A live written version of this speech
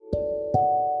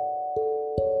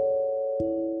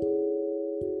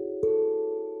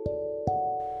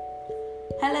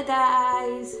Hello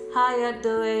guys, how you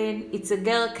doing? It's a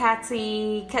girl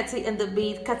Catty in the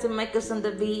beat, Catty Michaels on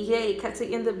the beat, yay,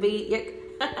 Catty in the beat,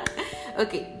 yeah.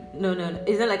 Okay, no,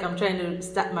 it's not like I'm trying to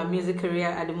start my music career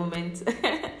at the moment.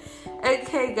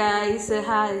 Okay guys, so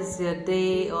how is your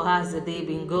day or how's the day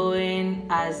been going?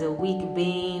 How's the week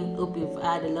been? Hope you've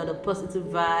had a lot of positive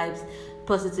vibes,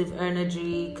 positive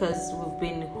energy, because we've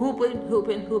been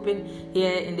hooping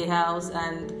here in the house,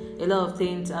 and a lot of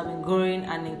things have been growing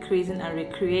and increasing and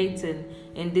recreating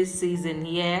in this season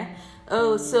here.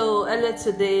 Oh, so earlier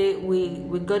today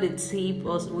we got a tip,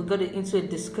 or we got into a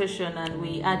discussion, and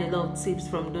we had a lot of tips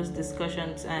from those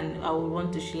discussions, and I would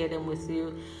want to share them with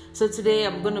you. So today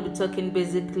I'm going to be talking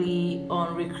basically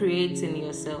on recreating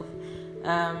yourself.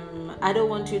 I don't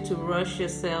want you to rush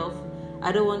yourself.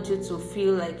 I don't want you to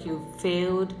feel like you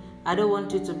failed. I don't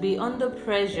want you to be under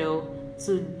pressure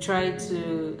to try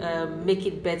to make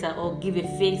it better or give a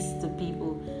face to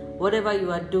people. Whatever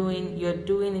you are doing, you're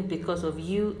doing it because of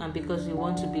you and because you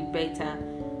want to be better.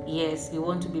 Yes, you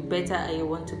want to be better and you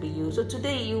want to be you. So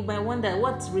today you might wonder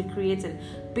what's recreating.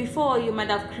 Before, you might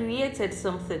have created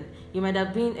something. You might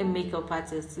have been a makeup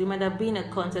artist. You might have been a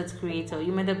content creator.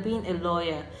 You might have been a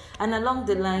lawyer. And along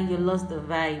the line, you lost the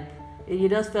vibe. You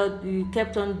just felt you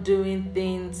kept on doing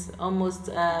things almost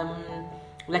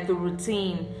like a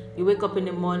routine. You wake up in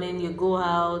the morning, you go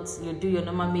out, you do your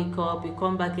normal makeup, you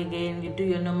come back again, you do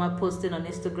your normal posting on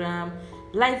Instagram.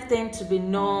 Life tends to be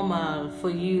normal for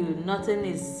you. Nothing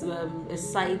is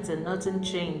exciting, nothing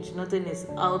changed, nothing is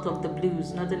out of the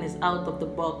blues, nothing is out of the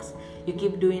box. You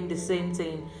keep doing the same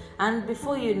thing. And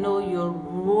before you know, you're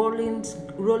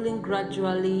rolling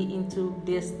gradually into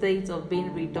the state of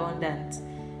being redundant.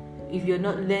 If you're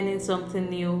not learning something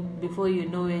new, before you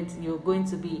know it, you're going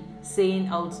to be saying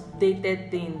outdated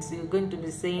things. You're going to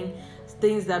be saying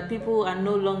things that people are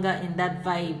no longer in that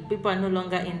vibe. People are no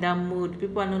longer in that mood.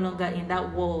 People are no longer in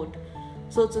that world.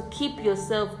 So to keep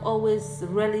yourself always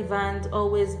relevant,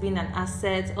 always being an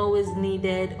asset, always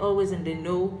needed, always in the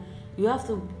know, you have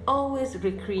to always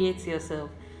recreate yourself.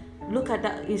 Look at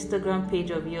that Instagram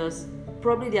page of yours.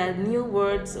 Probably there are new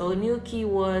words or new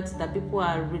keywords that people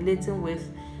are relating with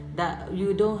that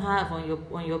you don't have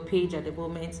on your page at the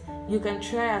moment. You can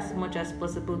try as much as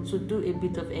possible to do a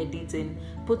bit of editing,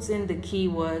 put in the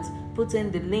keywords, put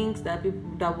in the links that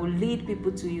will lead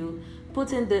people to you,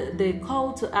 put in the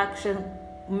call to action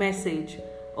message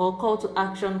or call to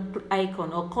action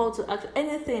icon or call to action,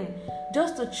 anything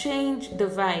just to change the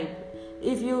vibe.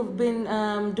 If you've been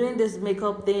doing this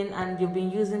makeup thing and you've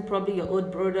been using probably your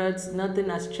old products, nothing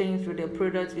has changed with your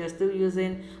products, you're still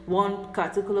using one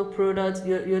particular product,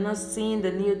 you're not seeing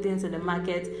the new things in the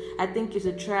market, I think you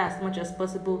should try as much as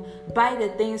possible. Buy the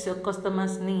things your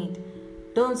customers need.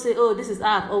 Don't say, oh, this is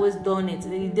how I've always done it.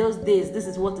 In those days, this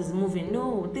is what is moving.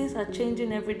 No, things are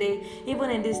changing every day. Even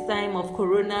in this time of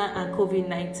Corona and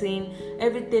COVID-19,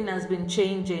 everything has been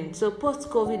changing. So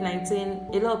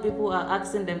post-COVID-19, a lot of people are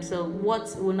asking themselves,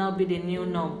 what will now be the new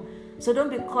norm? So don't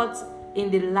be caught in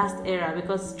the last era,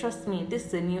 because trust me, this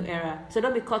is a new era. So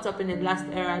don't be caught up in the last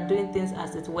era doing things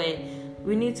as it were.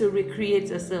 We need to recreate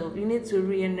yourself. You need to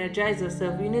re-energize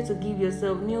yourself. You need to give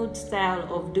yourself new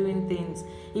style of doing things.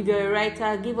 If you're a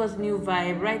writer, give us new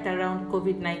vibe right around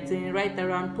COVID-19, right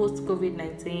around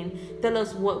post-COVID-19. Tell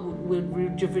us what will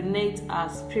rejuvenate our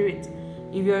spirit.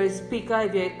 If you're a speaker,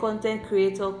 if you're a content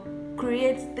creator,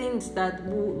 create things that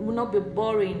will not be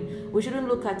boring. We shouldn't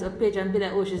look at a page and be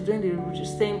like, oh, she's doing the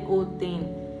same old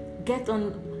thing.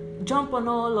 Jump on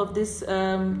all of these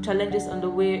challenges on the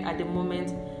way at the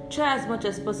moment. Try as much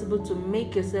as possible to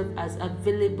make yourself as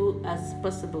available as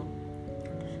possible.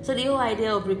 So the whole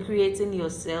idea of recreating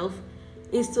yourself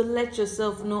is to let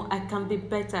yourself know, I can be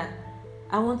better.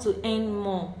 I want to earn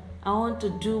more. I want to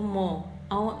do more.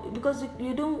 Because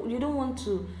you don't want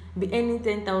to be earning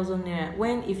 10,000 naira.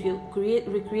 When if you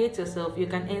recreate yourself, you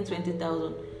can earn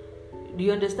 20,000. Do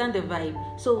you understand the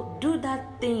vibe? So do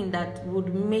that thing that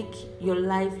would make your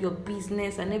life, your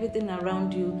business, and everything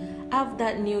around you have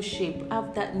that new shape,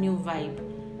 have that new vibe.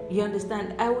 You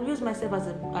understand? I will use myself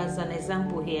as an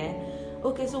example here.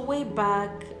 Okay, so way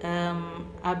back,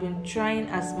 I've been trying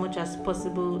as much as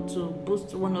possible to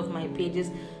boost one of my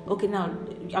pages. Okay, now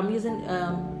I'm using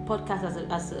podcast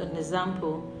as an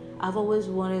example. I've always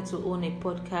wanted to own a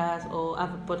podcast or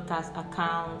have a podcast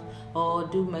account or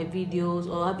do my videos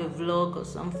or have a vlog or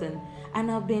something.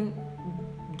 And I've been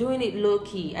doing it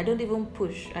low-key. I don't even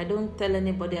push. I don't tell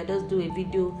anybody. I just do a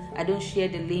video. I don't share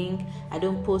the link. I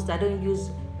don't post. I don't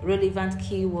use relevant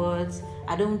keywords.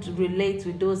 I don't relate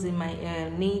with those in my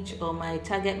niche or my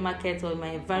target market or my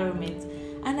environment.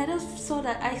 And I just saw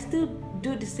that I still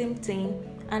do the same thing.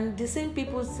 and the same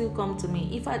people still come to me.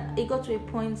 It got to a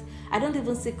point I don't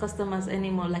even see customers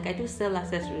anymore. Like, I do sell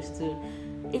accessories too.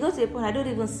 It got to a point I don't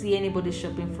even see anybody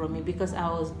shopping from me because I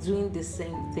was doing the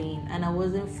same thing and I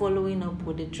wasn't following up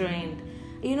with the trend.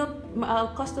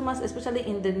 Our customers, especially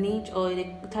in the niche or in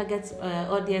the target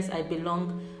audience I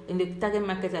belong, in the target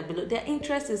market I belong, their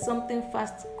interest is something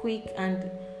fast, quick, and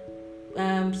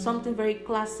something very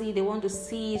classy. They want to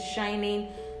see it shining.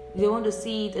 They want to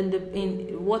see it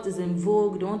in what is in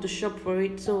vogue. They want to shop for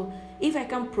it. So if I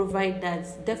can't provide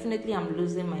that, definitely I'm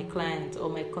losing my clients or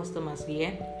my customers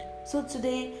here. So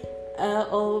today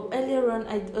or earlier on,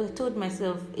 I told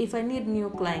myself, if I need new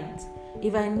clients,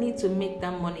 if I need to make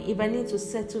that money, if I need to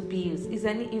settle bills, if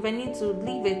I need to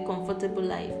live a comfortable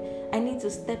life, I need to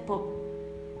step up.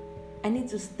 I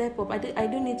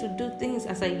don't need to do things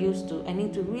as I used to. I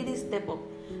need to really step up.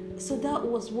 So that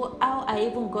was how I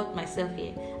even got myself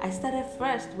here. I started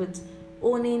first with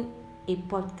owning a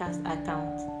podcast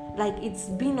account. Like, it's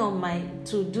been on my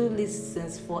to-do list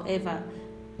since forever.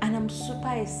 And I'm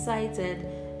super excited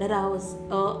that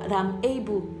I'm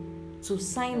able to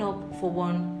sign up for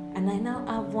one. And I now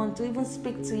have one to even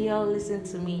speak to y'all, listen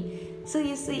to me. So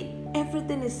you see,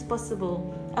 everything is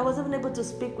possible. I was even able to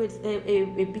speak with a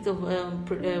bit of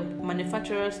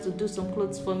manufacturers to do some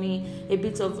clothes for me, a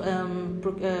bit of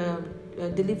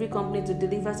delivery company to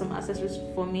deliver some accessories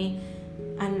for me.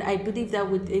 And I believe that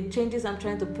with the changes I'm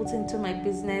trying to put into my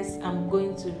business, I'm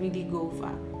going to really go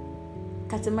far.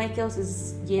 Cathy Michaels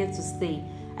is here to stay.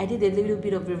 I did a little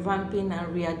bit of revamping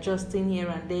and readjusting here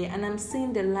and there, and I'm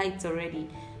seeing the light already.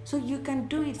 So you can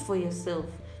do it for yourself.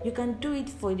 You can do it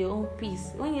for your own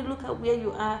peace. When you look at where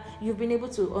you are, you've been able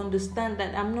to understand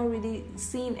that I'm not really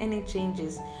seeing any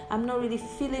changes. I'm not really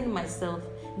feeling myself.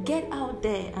 Get out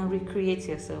there and recreate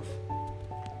yourself.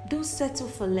 Don't settle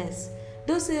for less.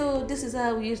 Don't say, oh, this is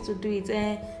how we used to do it.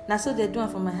 Now so they're doing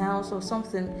for my house or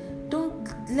something.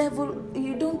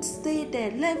 You don't stay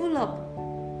there. Level up.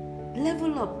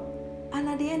 And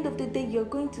at the end of the day, you're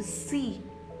going to see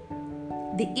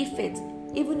the effect.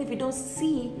 Even if you don't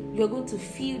see, you're going to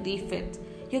feel the effect.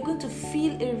 You're going to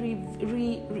feel a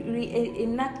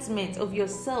reenactment of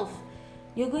yourself.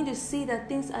 You're going to see that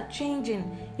things are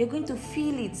changing. You're going to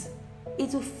feel it.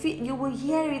 You will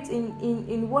hear it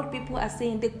in what people are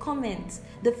saying, the comments,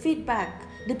 the feedback,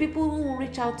 the people who will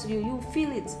reach out to you. You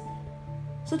feel it.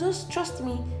 So just trust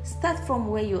me. Start from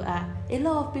where you are. A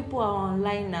lot of people are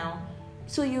online now.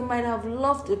 So you might have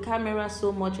loved the camera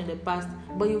so much in the past,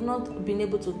 but you've not been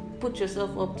able to put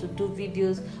yourself up to do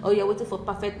videos, or you're waiting for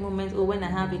perfect moments. Or when I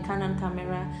have a Canon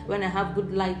camera, when I have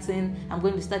good lighting, I'm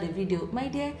going to start a video. My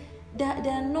dear, there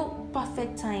are no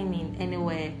perfect timing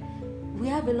anywhere. We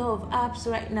have a lot of apps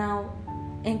right now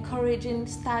encouraging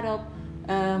startup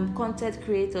content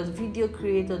creators, video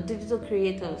creators, digital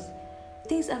creators.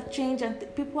 Things have changed and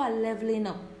people are leveling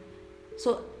up.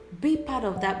 So be part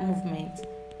of that movement.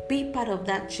 Be part of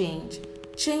that change.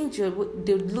 Change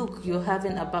the look you're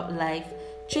having about life.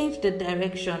 Change the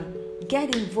direction.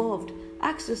 Get involved.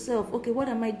 Ask yourself, okay, what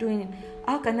am I doing?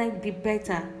 How can I be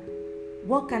better?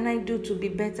 What can I do to be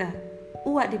better?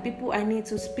 Who are the people I need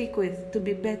to speak with to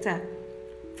be better?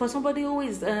 For somebody who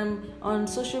is on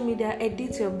social media,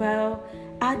 edit your bio,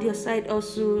 add your side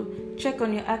also, check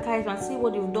on your archives and see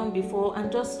what you've done before and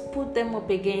just put them up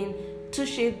again.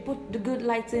 Touch it, put the good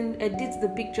lighting, edit the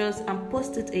pictures and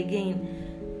post it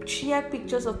again. Share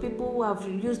pictures of people who have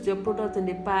used your product in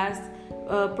the past.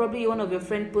 Probably one of your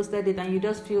friends posted it and you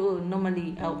just feel,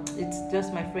 normally it's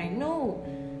just my friend. No.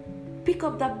 Pick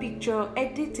up that picture,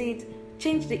 edit it,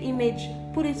 change the image,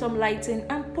 put in some lighting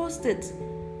and post it.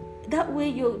 That way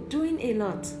you're doing a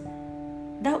lot.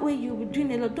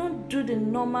 Don't do the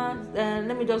normal,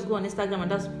 let me just go on Instagram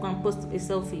and just go and post a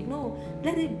selfie. No,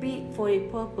 let it be for a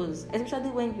purpose, especially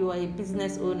when you are a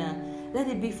business owner. Let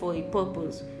it be for a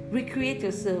purpose. Recreate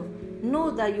yourself. Know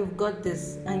that you've got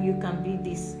this and you can be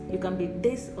this. You can be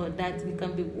this or that. You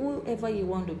can be whoever you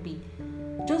want to be.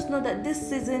 Just know that this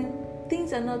season,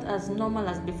 things are not as normal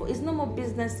as before. It's no more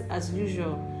business as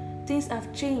usual. Things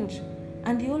have changed.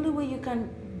 And the only way you can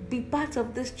be part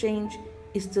of this change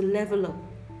is to level up.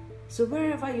 So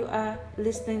wherever you are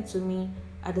listening to me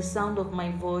at the sound of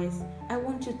my voice, I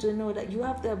want you to know that you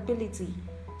have the ability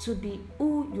to be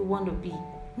who you want to be.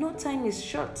 No time is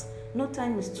short. No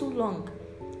time is too long.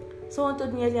 Someone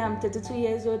told me earlier I'm 32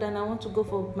 years old and I want to go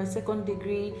for my second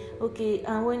degree. Okay,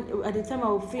 and when at the time I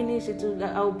will finish it,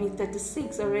 I will be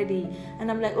 36 already.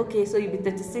 And I'm like, okay, so you'll be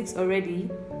 36 already.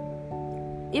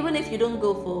 Even if you don't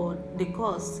go for the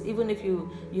course, even if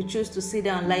you choose to sit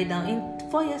down and lie down, in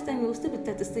 4 years' time, you will still be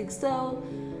 36. So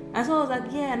I was like,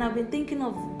 yeah, and I've been thinking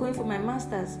of going for my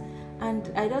master's.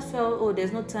 and I just felt, oh,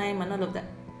 there's no time and all of that.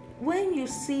 When you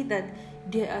see that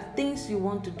there are things you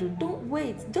want to do, don't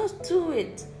wait, just do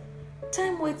it.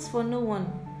 Time waits for no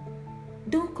one.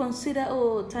 Don't consider,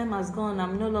 oh, time has gone,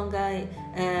 I'm no longer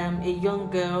a young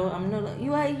girl.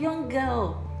 You are a young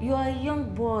girl, you are a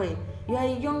young boy, you are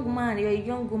a young man, you are a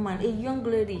young woman, a young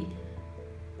lady.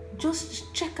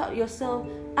 Just check out yourself,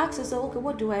 ask yourself, okay,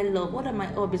 what do I love? What are my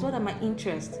hobbies? What are my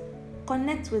interests?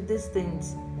 Connect with these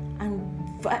things and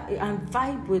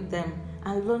vibe with them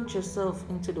and launch yourself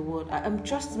into the world.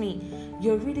 Trust me,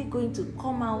 you're really going to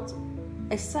come out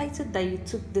excited that you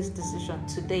took this decision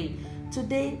today.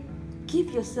 Today,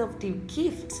 give yourself the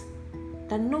gift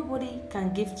that nobody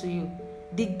can give to you.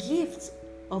 The gift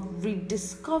of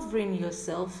rediscovering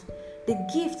yourself, the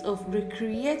gift of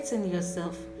recreating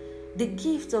yourself, the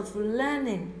gift of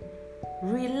learning,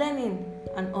 relearning,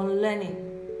 and unlearning.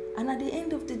 And at the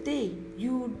end of the day,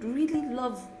 you would really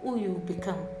love who you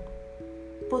become.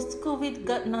 Post-COVID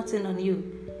got nothing on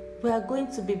you. We are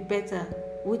going to be better.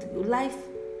 With life,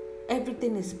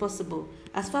 everything is possible.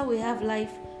 As far as we have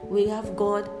life, we have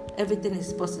God, everything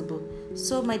is possible.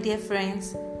 So, my dear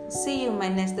friends, see you in my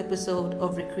next episode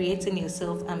of Recreating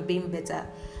Yourself and Being Better.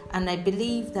 And I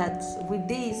believe that with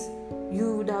this,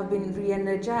 you would have been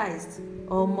re-energized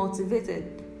or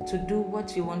motivated to do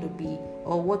what you want to be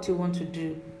or what you want to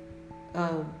do.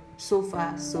 So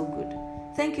far, so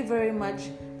good. Thank you very much.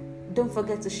 Don't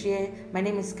forget to share. My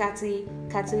name is Kathy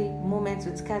Moments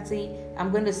with Kathy.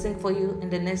 I'm going to sing for you in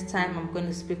the next time I'm going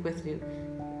to speak with you.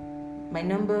 My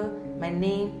number, my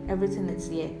name, everything is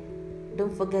here.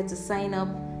 Don't forget to sign up.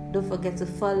 Don't forget to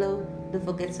follow. Don't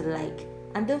forget to like.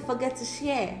 And don't forget to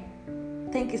share.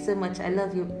 Thank you so much. I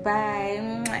love you.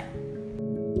 Bye.